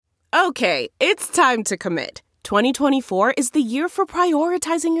Okay, it's time to commit. 2024 is the year for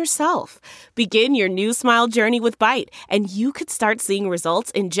prioritizing yourself. Begin your new smile journey with Byte, and you could start seeing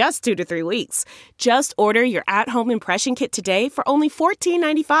results in just 2 to 3 weeks. Just order your at-home impression kit today for only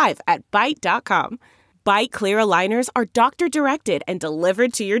 $14.95 at Byte.com. Byte Clear aligners are doctor-directed and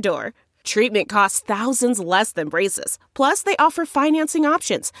delivered to your door. Treatment costs thousands less than braces. Plus, they offer financing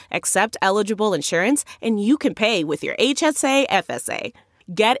options, accept eligible insurance, and you can pay with your HSA, FSA.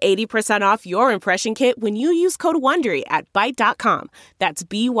 Get 80% off your impression kit when you use code WONDERY at Byte.com. That's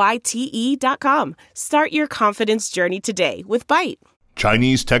BYTE.com. Start your confidence journey today with Byte.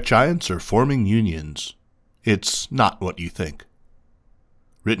 Chinese tech giants are forming unions. It's not what you think.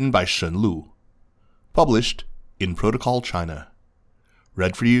 Written by Shen Lu. Published in Protocol China.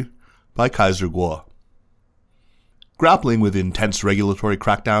 Read for you by Kaiser Guo. Grappling with intense regulatory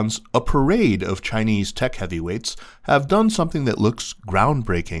crackdowns, a parade of Chinese tech heavyweights have done something that looks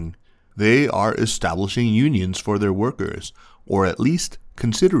groundbreaking. They are establishing unions for their workers, or at least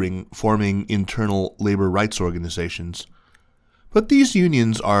considering forming internal labor rights organizations. But these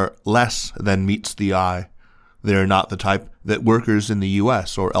unions are less than meets the eye. They're not the type that workers in the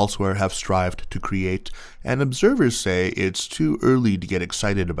US or elsewhere have strived to create, and observers say it's too early to get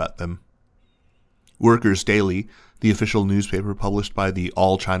excited about them. Workers Daily, the official newspaper published by the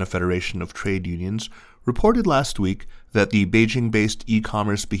All China Federation of Trade Unions, reported last week that the Beijing-based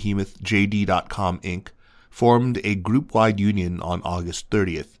e-commerce behemoth JD.com Inc. formed a group-wide union on August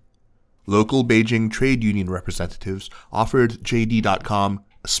 30th. Local Beijing trade union representatives offered JD.com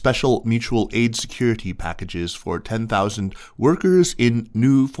special mutual aid security packages for 10,000 workers in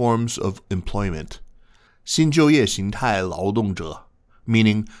new forms of employment. 新就业形态劳动者,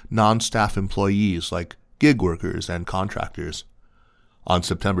 meaning non-staff employees like gig workers and contractors. On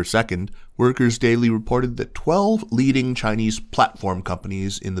September 2nd, Workers Daily reported that 12 leading Chinese platform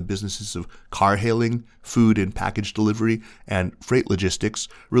companies in the businesses of car hailing, food and package delivery, and freight logistics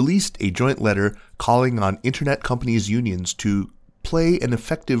released a joint letter calling on internet companies' unions to play an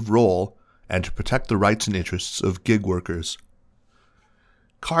effective role and to protect the rights and interests of gig workers.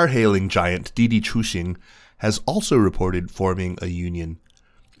 Car-hailing giant Didi Chuxing has also reported forming a union.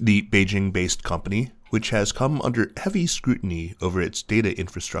 The Beijing-based company, which has come under heavy scrutiny over its data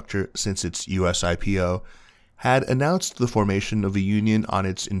infrastructure since its US IPO, had announced the formation of a union on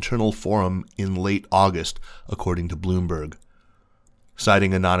its internal forum in late August, according to Bloomberg.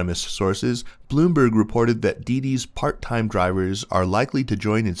 Citing anonymous sources, Bloomberg reported that Didi's part-time drivers are likely to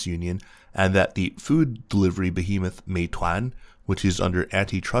join its union and that the food delivery behemoth Meituan, which is under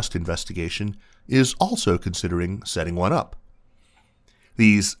antitrust investigation, is also considering setting one up.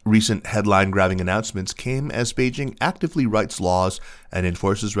 These recent headline-grabbing announcements came as Beijing actively writes laws and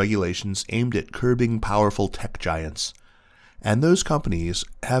enforces regulations aimed at curbing powerful tech giants. And those companies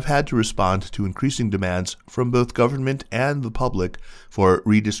have had to respond to increasing demands from both government and the public for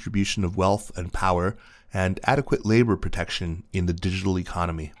redistribution of wealth and power and adequate labor protection in the digital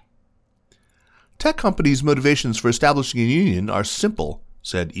economy. Tech companies' motivations for establishing a union are simple,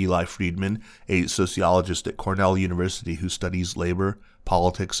 said Eli Friedman, a sociologist at Cornell University who studies labor,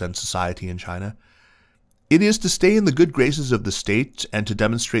 politics, and society in China. It is to stay in the good graces of the state and to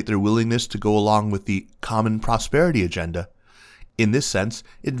demonstrate their willingness to go along with the common prosperity agenda. In this sense,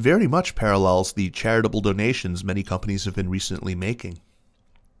 it very much parallels the charitable donations many companies have been recently making.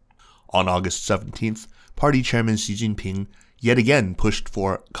 On August 17th, Party Chairman Xi Jinping yet again pushed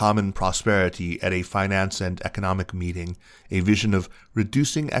for common prosperity at a finance and economic meeting, a vision of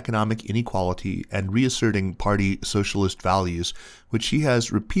reducing economic inequality and reasserting party socialist values, which he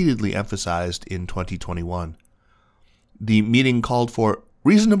has repeatedly emphasized in 2021. The meeting called for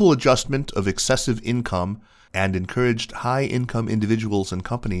reasonable adjustment of excessive income and encouraged high-income individuals and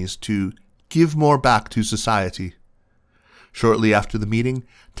companies to give more back to society. Shortly after the meeting,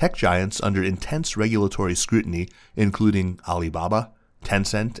 tech giants under intense regulatory scrutiny, including Alibaba,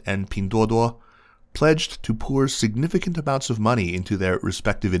 Tencent, and Pinduoduo, pledged to pour significant amounts of money into their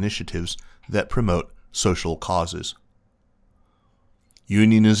respective initiatives that promote social causes.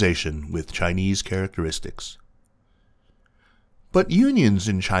 Unionization with Chinese characteristics. But unions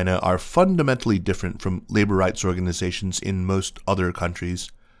in China are fundamentally different from labor rights organizations in most other countries.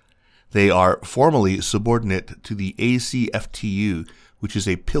 They are formally subordinate to the ACFTU, which is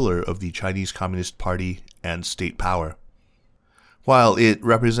a pillar of the Chinese Communist Party and state power. While it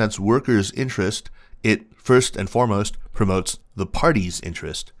represents workers' interest, it first and foremost promotes the party's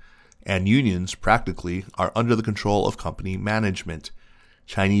interest, and unions practically are under the control of company management.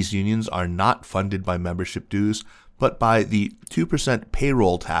 Chinese unions are not funded by membership dues, but by the 2%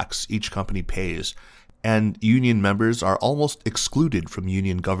 payroll tax each company pays, and union members are almost excluded from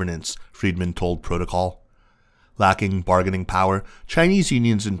union governance, Friedman told Protocol. Lacking bargaining power, Chinese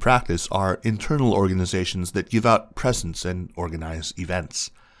unions in practice are internal organizations that give out presents and organize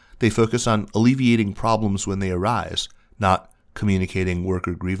events. They focus on alleviating problems when they arise, not communicating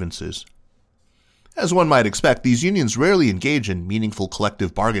worker grievances. As one might expect, these unions rarely engage in meaningful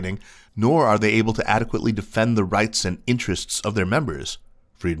collective bargaining, nor are they able to adequately defend the rights and interests of their members,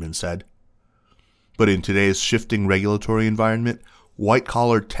 Friedman said. But in today's shifting regulatory environment,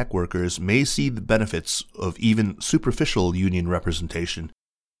 white-collar tech workers may see the benefits of even superficial union representation.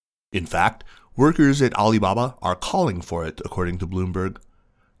 In fact, workers at Alibaba are calling for it, according to Bloomberg.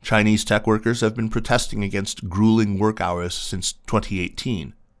 Chinese tech workers have been protesting against grueling work hours since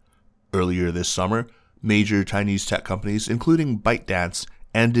 2018. Earlier this summer, major Chinese tech companies, including ByteDance,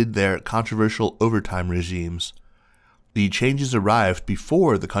 ended their controversial overtime regimes. The changes arrived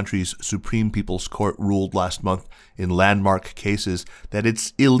before the country's Supreme People's Court ruled last month in landmark cases that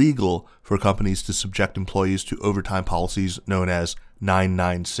it's illegal for companies to subject employees to overtime policies known as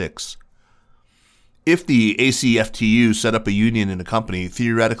 996. If the ACFTU set up a union in a company,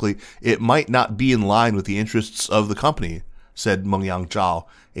 theoretically, it might not be in line with the interests of the company, said Mengyang Zhao,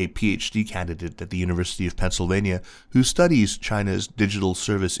 a PhD candidate at the University of Pennsylvania who studies China's digital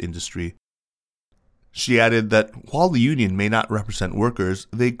service industry. She added that while the union may not represent workers,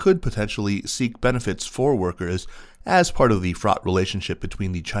 they could potentially seek benefits for workers as part of the fraught relationship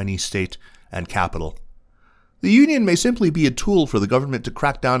between the Chinese state and capital. The union may simply be a tool for the government to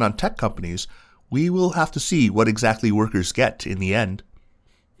crack down on tech companies. We will have to see what exactly workers get in the end.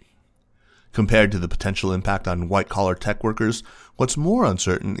 Compared to the potential impact on white-collar tech workers, what's more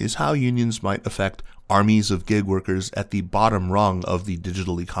uncertain is how unions might affect armies of gig workers at the bottom rung of the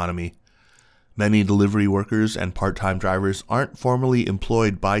digital economy. Many delivery workers and part-time drivers aren't formally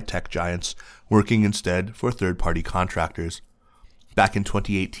employed by tech giants, working instead for third-party contractors. Back in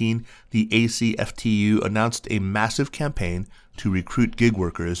 2018, the ACFTU announced a massive campaign to recruit gig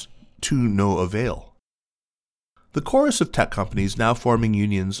workers to no avail. The chorus of tech companies now forming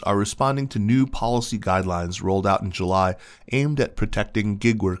unions are responding to new policy guidelines rolled out in July aimed at protecting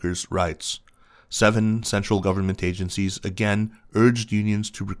gig workers' rights. 7 central government agencies again urged unions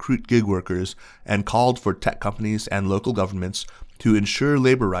to recruit gig workers and called for tech companies and local governments to ensure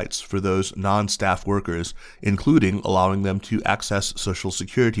labor rights for those non-staff workers, including allowing them to access Social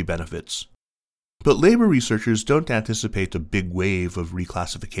Security benefits. But labor researchers don't anticipate a big wave of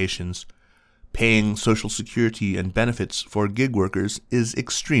reclassifications. Paying Social Security and benefits for gig workers is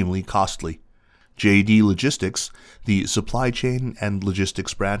extremely costly. JD Logistics, the supply chain and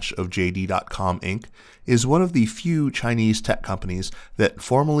logistics branch of JD.com Inc., is one of the few Chinese tech companies that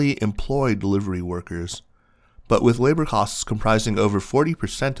formally employ delivery workers. But with labor costs comprising over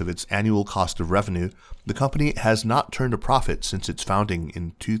 40% of its annual cost of revenue, the company has not turned a profit since its founding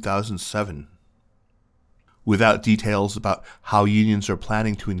in 2007. Without details about how unions are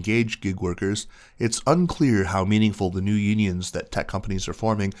planning to engage gig workers, it's unclear how meaningful the new unions that tech companies are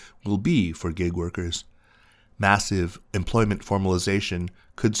forming will be for gig workers. Massive employment formalization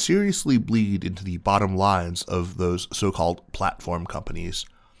could seriously bleed into the bottom lines of those so-called platform companies.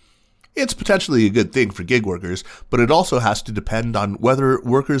 It's potentially a good thing for gig workers, but it also has to depend on whether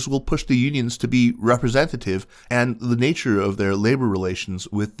workers will push the unions to be representative and the nature of their labor relations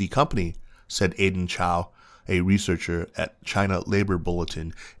with the company, said Aidan Chow, a researcher at China Labor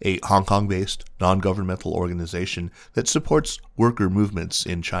Bulletin, a Hong Kong-based non-governmental organization that supports worker movements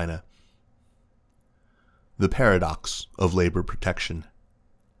in China. The paradox of labor protection.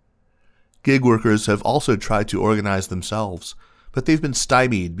 Gig workers have also tried to organize themselves, but they've been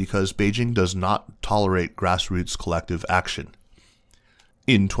stymied because Beijing does not tolerate grassroots collective action.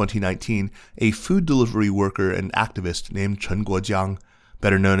 In 2019, a food delivery worker and activist named Chen Guojiang,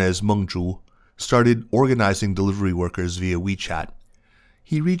 better known as Meng Zhu, started organizing delivery workers via WeChat.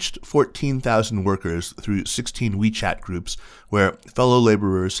 He reached 14,000 workers through 16 WeChat groups where fellow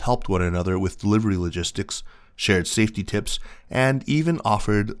laborers helped one another with delivery logistics, shared safety tips, and even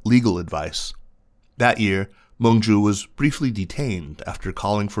offered legal advice. That year, Meng Zhu was briefly detained after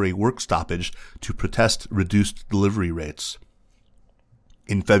calling for a work stoppage to protest reduced delivery rates.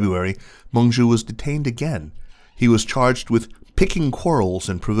 In February, Meng Zhu was detained again. He was charged with picking quarrels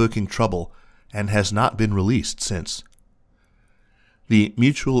and provoking trouble, and has not been released since. The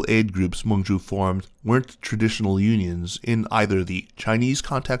mutual aid groups Meng Zhu formed weren't traditional unions in either the Chinese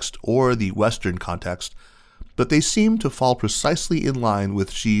context or the Western context, but they seemed to fall precisely in line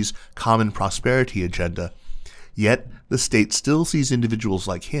with Xi's common prosperity agenda, yet the state still sees individuals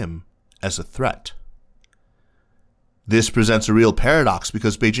like him as a threat. This presents a real paradox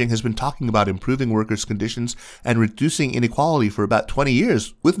because Beijing has been talking about improving workers' conditions and reducing inequality for about 20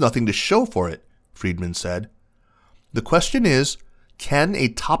 years with nothing to show for it, Friedman said. The question is, can a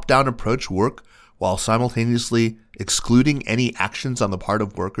top-down approach work while simultaneously excluding any actions on the part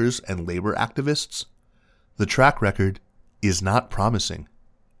of workers and labor activists? The track record is not promising.